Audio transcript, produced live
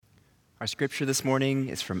Our scripture this morning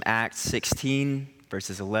is from Acts 16,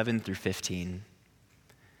 verses 11 through 15.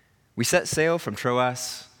 We set sail from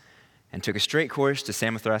Troas and took a straight course to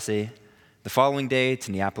Samothrace, the following day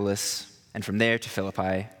to Neapolis, and from there to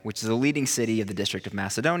Philippi, which is a leading city of the district of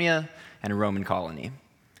Macedonia and a Roman colony.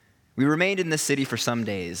 We remained in this city for some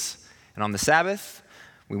days, and on the Sabbath,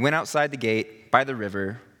 we went outside the gate by the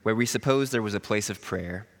river, where we supposed there was a place of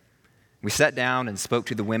prayer. We sat down and spoke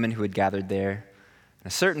to the women who had gathered there. A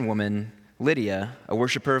certain woman, Lydia, a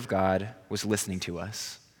worshiper of God, was listening to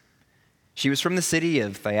us. She was from the city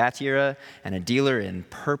of Thyatira and a dealer in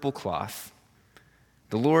purple cloth.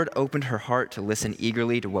 The Lord opened her heart to listen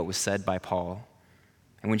eagerly to what was said by Paul.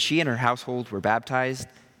 And when she and her household were baptized,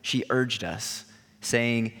 she urged us,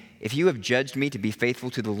 saying, "If you have judged me to be faithful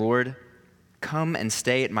to the Lord, come and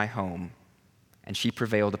stay at my home." And she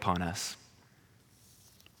prevailed upon us.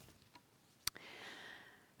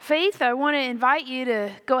 Faith, I want to invite you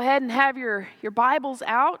to go ahead and have your Bibles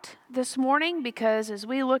out this morning, because as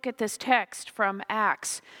we look at this text from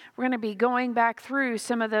Acts, we're going to be going back through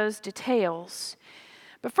some of those details.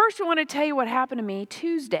 But first, I want to tell you what happened to me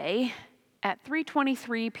Tuesday at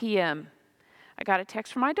 3:23 p.m. I got a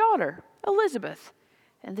text from my daughter, Elizabeth,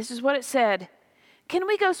 and this is what it said. "Can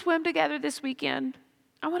we go swim together this weekend?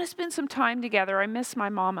 I want to spend some time together. I miss my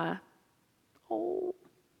mama." Oh,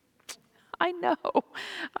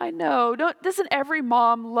 I know. Doesn't every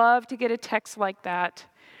mom love to get a text like that?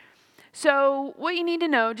 So what you need to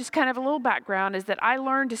know, just kind of a little background, is that I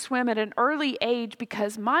learned to swim at an early age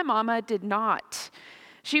because my mama did not.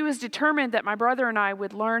 She was determined that my brother and I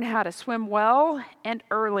would learn how to swim well and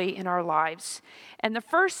early in our lives. And the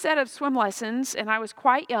first set of swim lessons, and I was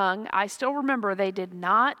quite young, I still remember they did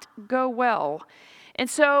not go well. And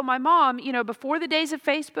so my mom, before the days of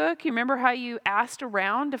Facebook, you remember how you asked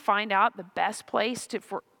around to find out the best place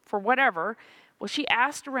for whatever? Well, she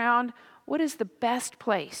asked around, what is the best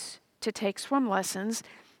place to take swim lessons?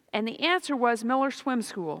 And the answer was Miller Swim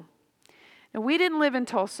School. Now, we didn't live in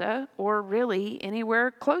Tulsa, or really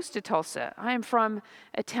anywhere close to Tulsa. I am from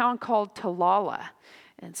a town called Talala.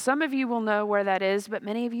 And some of you will know where that is, but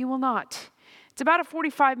many of you will not. It's about a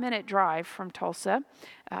 45-minute drive from Tulsa,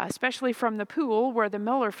 especially from the pool where the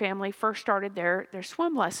Miller family first started their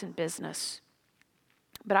swim lesson business.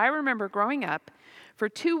 But I remember growing up, for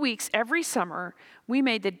 2 weeks every summer, we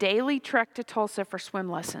made the daily trek to Tulsa for swim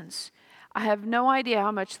lessons. I have no idea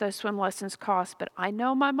how much those swim lessons cost, but I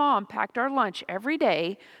know my mom packed our lunch every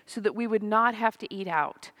day so that we would not have to eat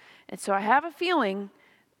out. And so I have a feeling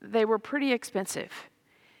they were pretty expensive.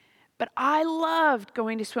 But I loved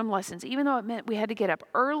going to swim lessons, even though it meant we had to get up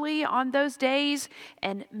early on those days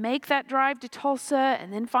and make that drive to Tulsa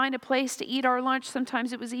and then find a place to eat our lunch.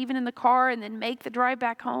 Sometimes it was even in the car, and then make the drive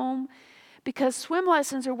back home. Because swim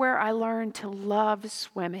lessons are where I learned to love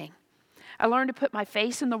swimming. I learned to put my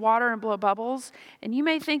face in the water and blow bubbles. And you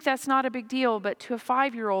may think that's not a big deal, but to a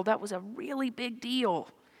 5-year-old, that was a really big deal.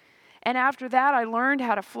 And after that, I learned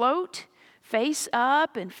how to float, face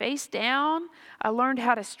up and face down. I learned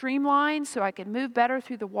how to streamline so I could move better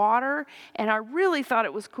through the water. And I really thought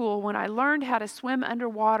it was cool when I learned how to swim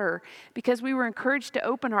underwater, because we were encouraged to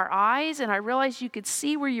open our eyes and I realized you could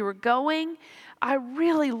see where you were going. I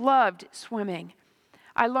really loved swimming.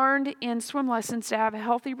 I learned in swim lessons to have a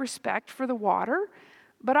healthy respect for the water,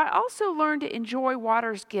 but I also learned to enjoy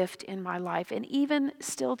water's gift in my life. And even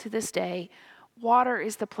still to this day, water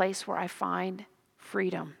is the place where I find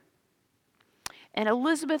freedom. And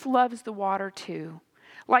Elizabeth loves the water too.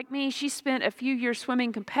 Like me, she spent a few years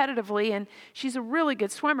swimming competitively, and she's a really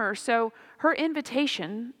good swimmer, so her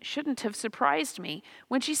invitation shouldn't have surprised me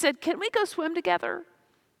when she said, "Can we go swim together?"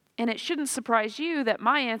 And it shouldn't surprise you that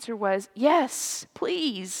my answer was, "Yes,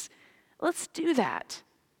 please, let's do that."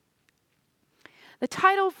 The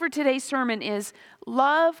title for today's sermon is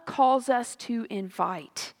Love Calls Us to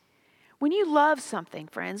Invite. When you love something,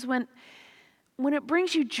 friends, when it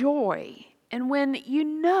brings you joy, and when you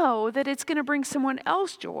know that it's going to bring someone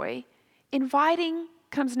else joy, inviting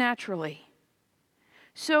comes naturally.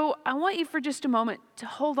 So I want you for just a moment to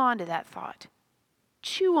hold on to that thought.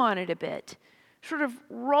 Chew on it a bit. Sort of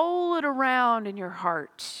roll it around in your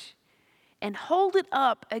heart. And hold it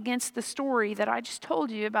up against the story that I just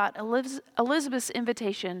told you about Elizabeth's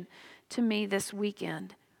invitation to me this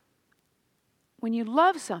weekend. When you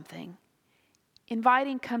love something,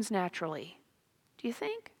 inviting comes naturally. Do you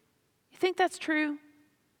think? You think that's true?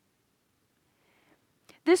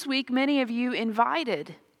 This week, many of you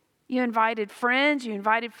invited friends, you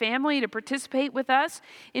invited family to participate with us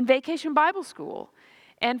in Vacation Bible School.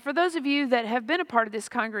 And for those of you that have been a part of this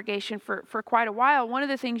congregation for quite a while, one of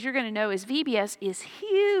the things you're going to know is VBS is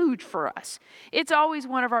huge for us. It's always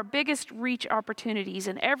one of our biggest reach opportunities.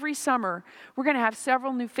 And every summer, we're going to have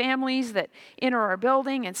several new families that enter our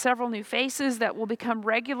building and several new faces that will become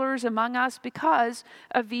regulars among us because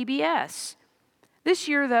of VBS. This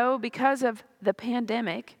year, though, because of the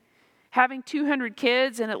pandemic, having 200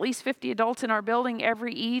 kids and at least 50 adults in our building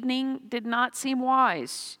every evening did not seem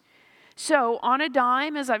wise. So, on a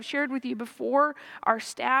dime, as I've shared with you before, our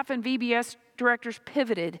staff and VBS directors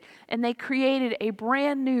pivoted and they created a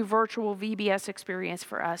brand new virtual VBS experience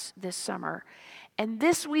for us this summer. And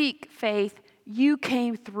this week, Faith, you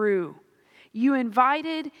came through. You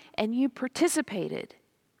invited and you participated.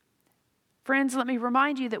 Friends, let me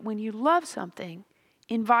remind you that when you love something,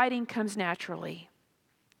 inviting comes naturally.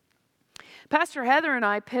 Pastor Heather and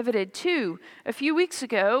I pivoted too a few weeks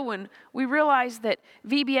ago when we realized that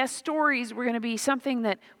VBS stories were going to be something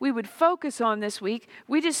that we would focus on this week.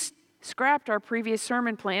 We just scrapped our previous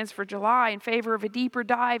sermon plans for July in favor of a deeper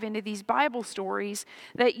dive into these Bible stories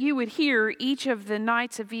that you would hear each of the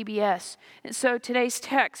nights of VBS. And so today's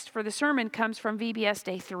text for the sermon comes from VBS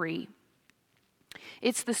Day 3.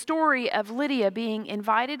 It's the story of Lydia being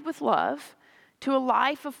invited with love to a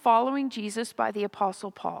life of following Jesus by the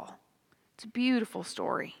Apostle Paul. It's a beautiful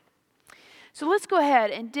story. So let's go ahead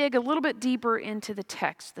and dig a little bit deeper into the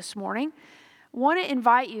text this morning. I want to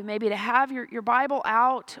invite you maybe to have your Bible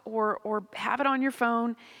out or have it on your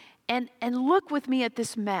phone and look with me at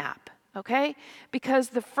this map, okay? Because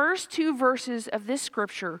the first two verses of this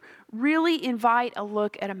scripture really invite a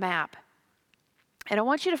look at a map. And I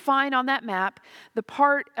want you to find on that map the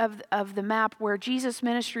part of the map where Jesus'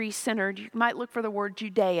 ministry centered. You might look for the word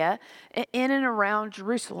Judea, in and around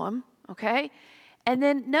Jerusalem. Okay? And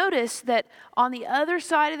then notice that on the other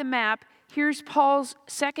side of the map, here's Paul's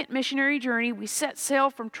second missionary journey. We set sail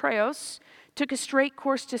from Troas, took a straight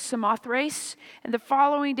course to Samothrace, and the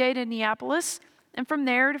following day to Neapolis, and from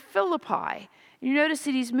there to Philippi. And you notice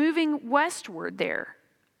that he's moving westward there,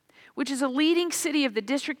 which is a leading city of the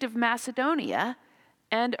district of Macedonia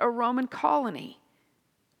and a Roman colony.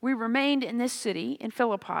 We remained in this city, in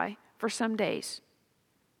Philippi, for some days.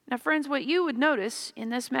 Now, friends, what you would notice in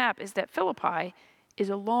this map is that Philippi is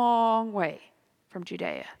a long way from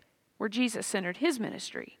Judea, where Jesus centered his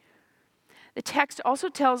ministry. The text also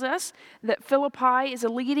tells us that Philippi is a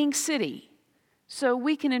leading city. So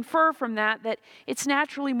we can infer from that it's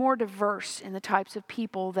naturally more diverse in the types of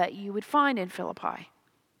people that you would find in Philippi.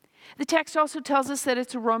 The text also tells us that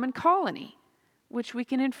it's a Roman colony, which we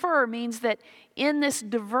can infer means that in this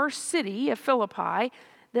diverse city of Philippi,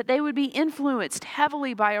 that they would be influenced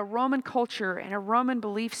heavily by a Roman culture and a Roman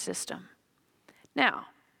belief system. Now,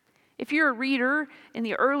 if you're a reader in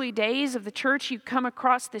the early days of the church, you come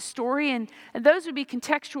across this story, and those would be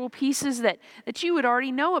contextual pieces that you would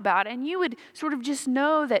already know about, and you would sort of just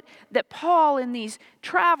know that Paul, in these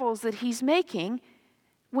travels that he's making,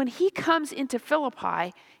 when he comes into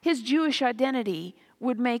Philippi, his Jewish identity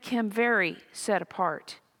would make him very set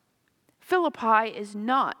apart. Philippi is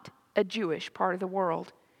not a Jewish part of the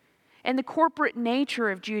world. And the corporate nature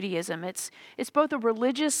of Judaism, it's both a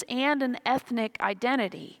religious and an ethnic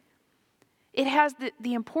identity. It has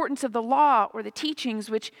the importance of the law or the teachings,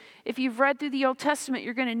 which if you've read through the Old Testament,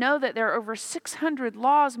 you're going to know that there are over 600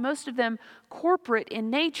 laws, most of them corporate in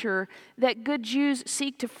nature, that good Jews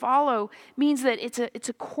seek to follow, means that it's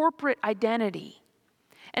a corporate identity.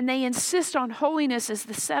 And they insist on holiness as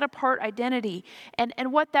the set-apart identity.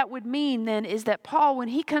 And what that would mean then is that Paul, when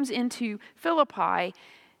he comes into Philippi,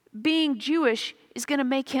 being Jewish is going to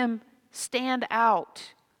make him stand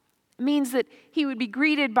out. It means that he would be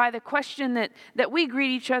greeted by the question that we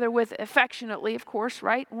greet each other with affectionately, of course,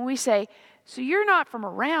 right? When we say, so you're not from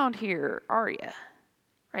around here, are you?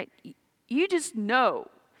 Right? You just know.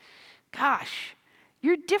 Gosh,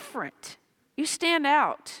 you're different. You stand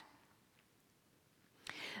out.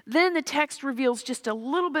 Then the text reveals just a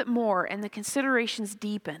little bit more and the considerations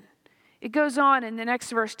deepen. It goes on in the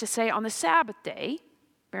next verse to say, on the Sabbath day,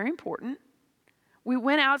 very important, we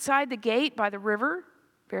went outside the gate by the river,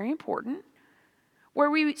 very important, where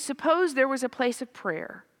we supposed there was a place of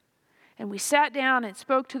prayer. And we sat down and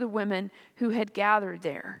spoke to the women who had gathered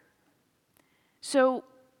there. So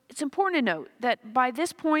it's important to note that by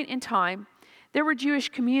this point in time, there were Jewish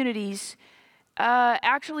communities.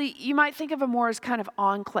 Actually, you might think of them more as kind of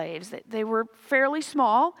enclaves. They were fairly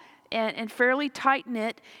small and fairly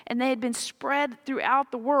tight-knit, and they had been spread throughout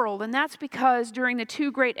the world. And that's because during the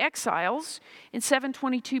two great exiles, in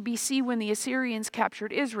 722 BC when the Assyrians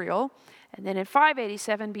captured Israel, and then in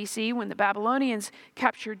 587 BC when the Babylonians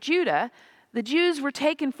captured Judah, The Jews were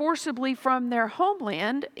taken forcibly from their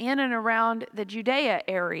homeland in and around the Judea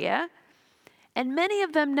area, and many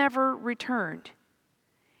of them never returned.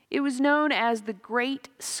 It was known as the Great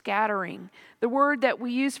Scattering. The word that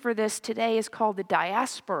we use for this today is called the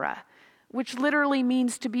diaspora, which literally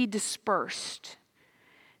means to be dispersed.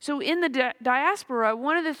 So in the diaspora,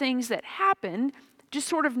 one of the things that happened, just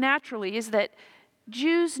sort of naturally, is that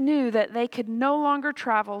Jews knew that they could no longer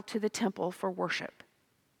travel to the temple for worship.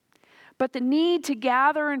 But the need to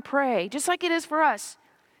gather and pray, just like it is for us,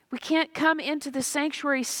 we can't come into the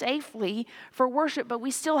sanctuary safely for worship, but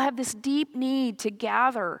we still have this deep need to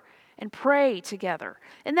gather and pray together.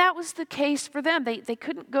 And that was the case for them. They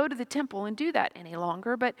couldn't go to the temple and do that any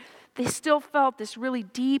longer, but they still felt this really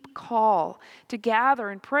deep call to gather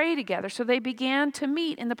and pray together. So they began to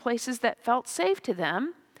meet in the places that felt safe to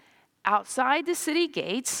them, outside the city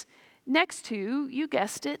gates, next to, you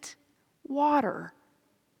guessed it, water,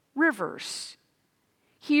 rivers.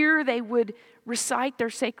 Here they would recite their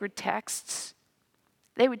sacred texts.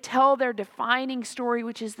 They would tell their defining story,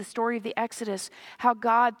 which is the story of the Exodus, how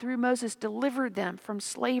God, through Moses, delivered them from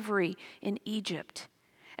slavery in Egypt.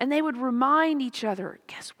 And they would remind each other,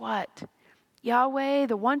 guess what? Yahweh,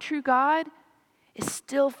 the one true God, is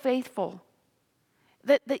still faithful.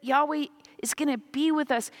 That Yahweh is going to be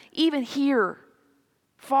with us even here,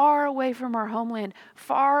 far away from our homeland,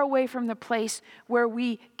 far away from the place where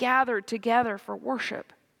we gathered together for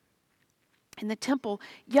worship. In the temple,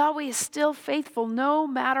 Yahweh is still faithful no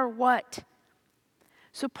matter what.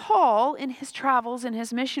 So Paul, in his travels and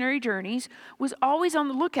his missionary journeys, was always on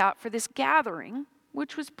the lookout for this gathering,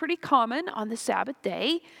 which was pretty common on the Sabbath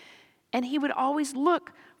day, and he would always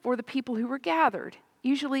look for the people who were gathered,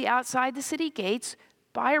 usually outside the city gates,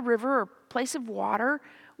 by a river or place of water,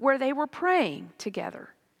 where they were praying together.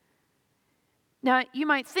 Now, you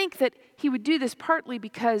might think that he would do this partly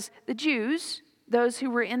because the Jews, those who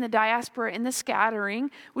were in the diaspora, in the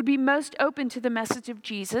scattering, would be most open to the message of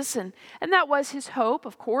Jesus. And that was his hope,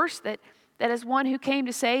 of course, that as one who came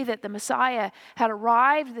to say that the Messiah had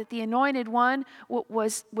arrived, that the anointed one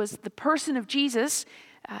was the person of Jesus,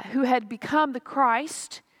 who had become the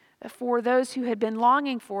Christ for those who had been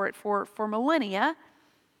longing for it for millennia.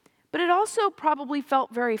 But it also probably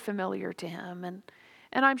felt very familiar to him,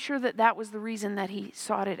 and I'm sure that was the reason that he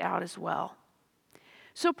sought it out as well.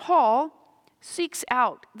 So Paul seeks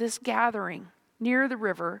out this gathering near the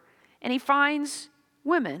river, and he finds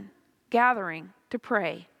women gathering to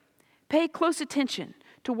pray. Pay close attention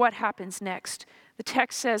to what happens next. The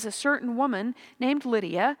text says a certain woman named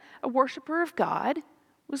Lydia, a worshiper of God,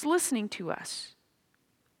 was listening to us.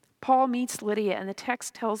 Paul meets Lydia, and the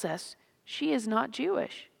text tells us she is not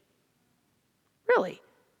Jewish. Really?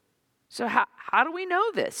 So how do we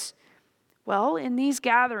know this? Well, in these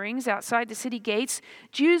gatherings outside the city gates,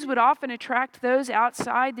 Jews would often attract those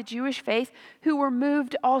outside the Jewish faith who were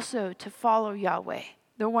moved also to follow Yahweh,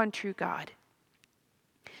 the one true God.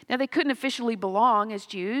 Now, they couldn't officially belong as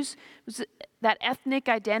Jews. It was that ethnic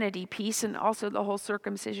identity piece and also the whole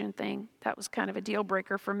circumcision thing. That was kind of a deal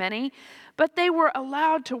breaker for many. But they were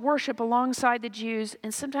allowed to worship alongside the Jews,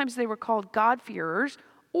 and sometimes they were called God-fearers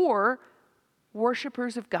or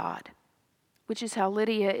worshipers of God, which is how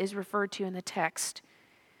Lydia is referred to in the text.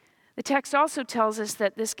 The text also tells us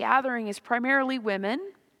that this gathering is primarily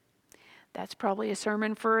women. That's probably a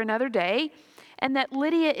sermon for another day. And that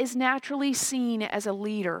Lydia is naturally seen as a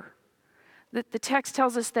leader. The text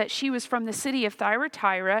tells us that she was from the city of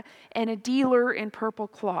Thyatira and a dealer in purple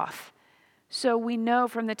cloth. So we know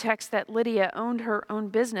from the text that Lydia owned her own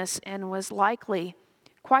business and was likely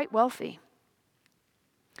quite wealthy.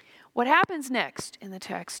 What happens next in the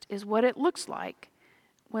text is what it looks like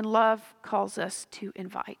when love calls us to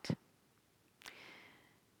invite.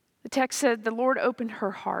 The text said the Lord opened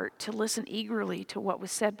her heart to listen eagerly to what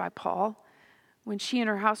was said by Paul. When she and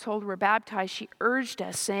her household were baptized, she urged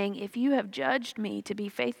us, saying, "If you have judged me to be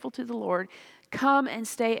faithful to the Lord, come and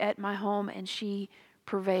stay at my home." And she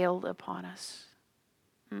prevailed upon us.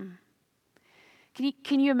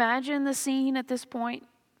 Can you imagine the scene at this point,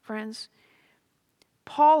 friends?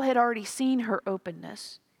 Paul had already seen her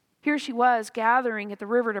openness. Here she was gathering at the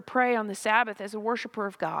river to pray on the Sabbath as a worshiper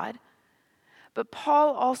of God. But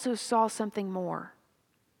Paul also saw something more.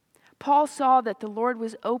 Paul saw that the Lord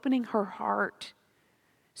was opening her heart.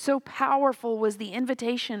 So powerful was the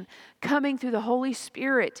invitation coming through the Holy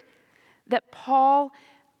Spirit that Paul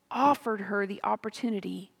offered her the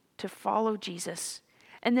opportunity to follow Jesus.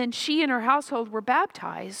 And then she and her household were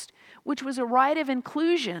baptized, which was a rite of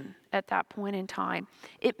inclusion at that point in time.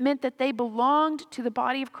 It meant that they belonged to the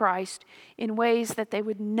body of Christ in ways that they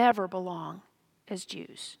would never belong as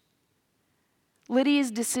Jews.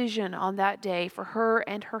 Lydia's decision on that day for her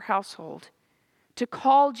and her household to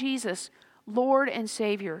call Jesus Lord and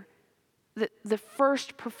Savior, the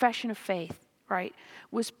first profession of faith, right,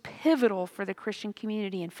 was pivotal for the Christian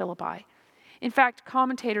community in Philippi. In fact,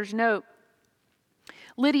 commentators note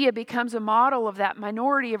Lydia becomes a model of that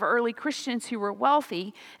minority of early Christians who were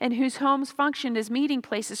wealthy and whose homes functioned as meeting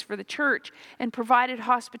places for the church and provided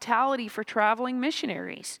hospitality for traveling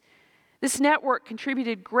missionaries. This network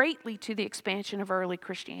contributed greatly to the expansion of early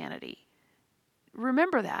Christianity.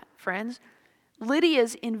 Remember that, friends.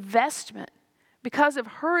 Lydia's investment, because of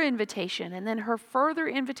her invitation and then her further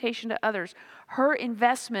invitation to others, her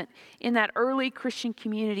investment in that early Christian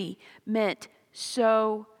community meant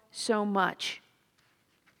so much.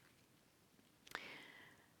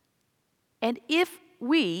 And if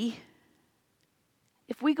we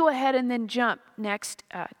go ahead and then jump next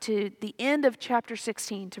to the end of chapter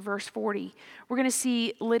 16 to verse 40, we're going to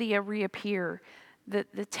see Lydia reappear.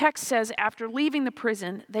 The text says, after leaving the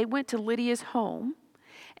prison, they went to Lydia's home,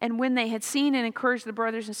 and when they had seen and encouraged the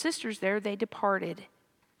brothers and sisters there, they departed.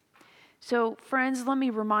 So, friends, let me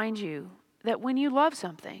remind you that when you love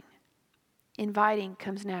something, inviting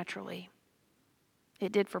comes naturally.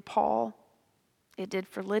 It did for Paul, it did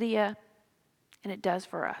for Lydia, and it does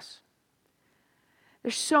for us.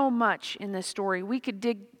 There's so much in this story. We could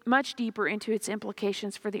dig much deeper into its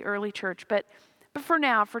implications for the early church, but for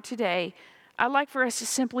now, for today, I'd like for us to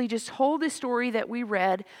simply just hold the story that we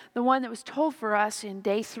read, the one that was told for us in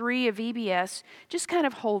day 3 of EBS, just kind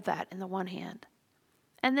of hold that in the one hand.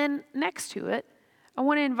 And then next to it, I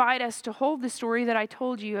want to invite us to hold the story that I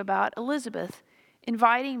told you about Elizabeth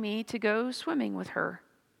inviting me to go swimming with her.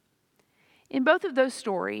 In both of those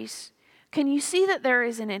stories, can you see that there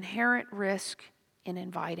is an inherent risk in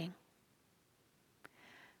inviting?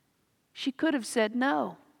 She could have said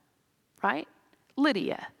no, right?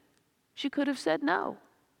 Lydia, she could have said no.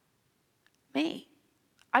 Me,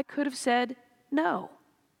 I could have said no.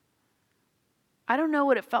 I don't know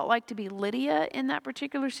what it felt like to be Lydia in that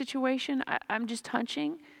particular situation. I'm just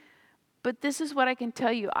hunching. But this is what I can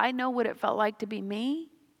tell you. I know what it felt like to be me,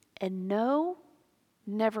 and no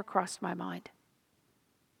never crossed my mind.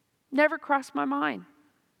 Never crossed my mind.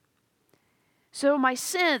 So my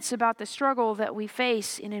sense about the struggle that we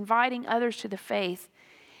face in inviting others to the faith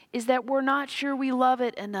is that we're not sure we love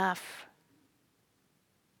it enough.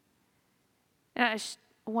 And I just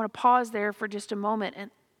want to pause there for just a moment and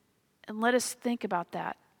let us think about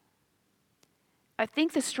that. I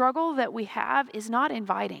think the struggle that we have is not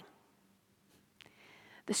inviting.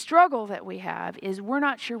 The struggle that we have is we're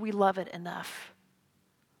not sure we love it enough.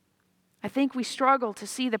 I think we struggle to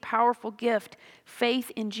see the powerful gift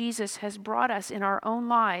faith in Jesus has brought us in our own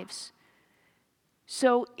lives.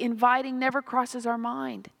 So inviting never crosses our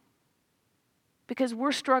mind because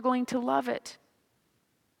we're struggling to love it.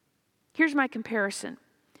 Here's my comparison.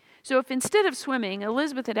 So if instead of swimming,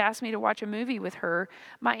 Elizabeth had asked me to watch a movie with her,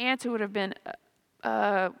 my answer would have been,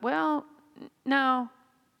 well, no,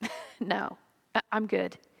 no, I'm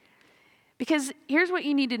good. Because here's what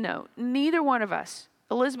you need to know. Neither one of us,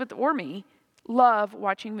 Elizabeth or me, love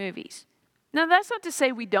watching movies. Now, that's not to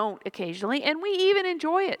say we don't occasionally, and we even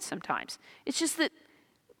enjoy it sometimes. It's just that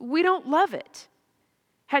we don't love it.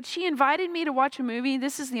 Had she invited me to watch a movie,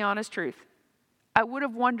 this is the honest truth, I would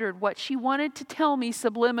have wondered what she wanted to tell me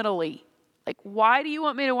subliminally. Like, why do you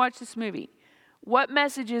want me to watch this movie? What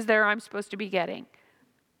message is there I'm supposed to be getting?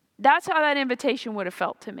 That's how that invitation would have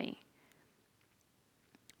felt to me.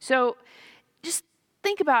 So just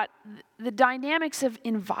think about the dynamics of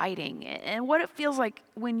inviting and what it feels like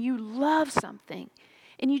when you love something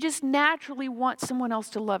and you just naturally want someone else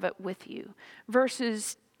to love it with you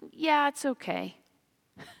versus, yeah, it's okay.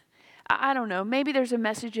 I don't know, maybe there's a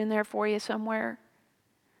message in there for you somewhere.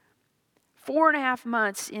 4.5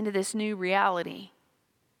 months into this new reality,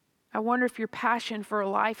 I wonder if your passion for a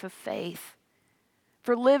life of faith,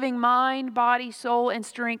 for living mind, body, soul, and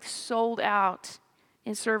strength sold out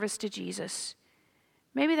in service to Jesus,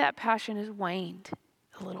 maybe that passion has waned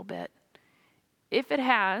a little bit. If it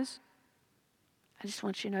has, I just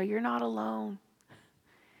want you to know you're not alone.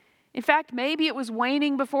 In fact, maybe it was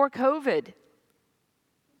waning before COVID.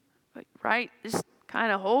 Right? Just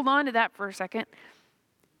kind of hold on to that for a second.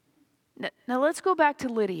 Now let's go back to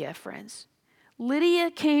Lydia, friends.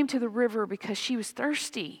 Lydia came to the river because she was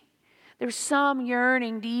thirsty. There was some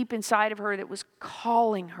yearning deep inside of her that was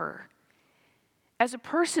calling her. As a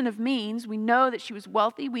person of means, we know that she was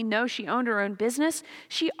wealthy. We know she owned her own business.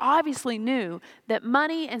 She obviously knew that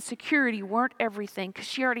money and security weren't everything because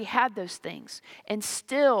she already had those things. And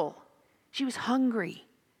still, she was hungry.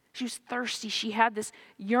 She was thirsty. She had this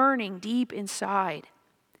yearning deep inside.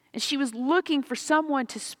 And she was looking for someone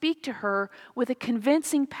to speak to her with a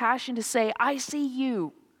convincing passion to say, I see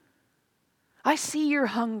you. I see your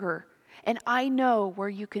hunger, and I know where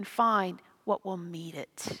you can find what will meet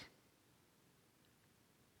it.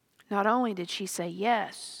 Not only did she say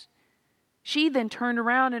yes, she then turned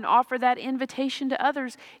around and offered that invitation to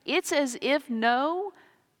others. It's as if no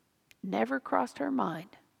never crossed her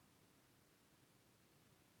mind.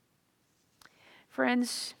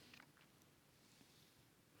 Friends,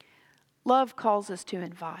 love calls us to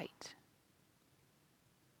invite.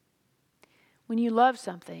 When you love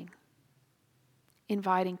something,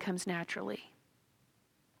 inviting comes naturally.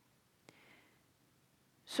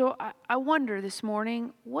 So I wonder this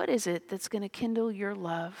morning, what is it that's going to kindle your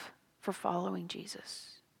love for following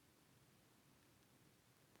Jesus?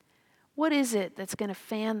 What is it that's going to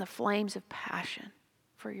fan the flames of passion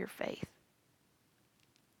for your faith?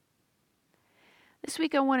 This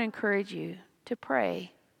week I want to encourage you to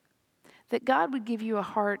pray that God would give you a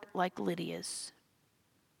heart like Lydia's.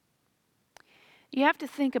 You have to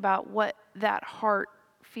think about what that heart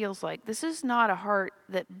feels like. This is not a heart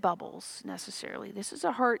that bubbles necessarily. This is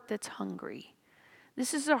a heart that's hungry.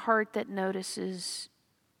 This is a heart that notices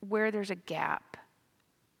where there's a gap.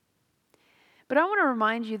 But I want to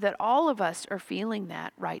remind you that all of us are feeling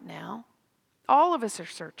that right now. All of us are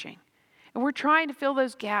searching. And we're trying to fill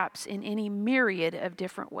those gaps in any myriad of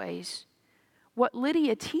different ways. What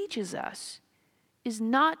Lydia teaches us is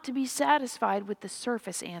not to be satisfied with the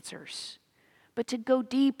surface answers, but to go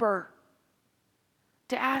deeper.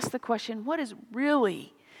 To ask the question, what is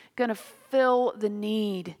really going to fill the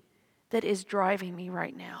need that is driving me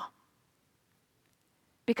right now?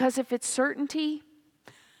 Because if it's certainty,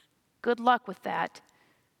 good luck with that.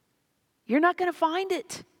 You're not going to find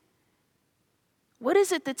it. What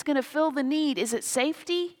is it that's going to fill the need? Is it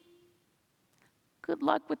safety? Good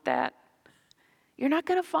luck with that. You're not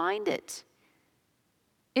going to find it.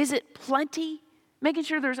 Is it plenty? Making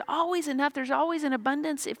sure there's always enough, there's always an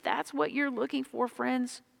abundance. If that's what you're looking for,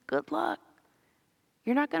 friends, good luck.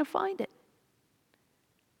 You're not going to find it.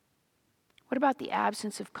 What about the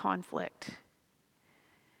absence of conflict?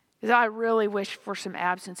 Because I really wish for some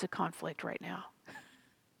absence of conflict right now.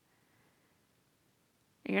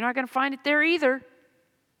 You're not going to find it there either.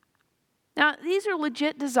 Now, these are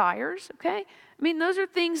legit desires, okay? I mean, those are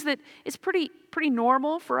things that it's pretty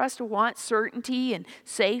normal for us to want certainty and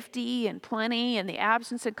safety and plenty and the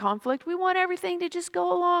absence of conflict. We want everything to just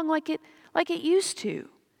go along like it used to.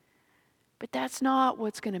 But that's not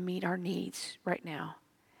what's going to meet our needs right now.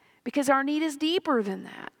 Because our need is deeper than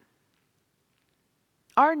that.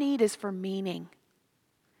 Our need is for meaning.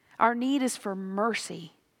 Our need is for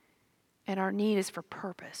mercy. And our need is for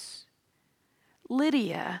purpose.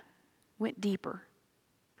 Lydia went deeper.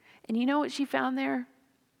 And you know what she found there?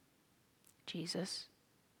 Jesus.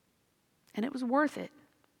 And it was worth it.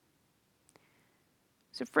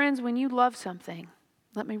 So friends, when you love something,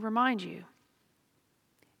 let me remind you,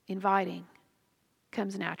 inviting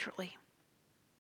comes naturally.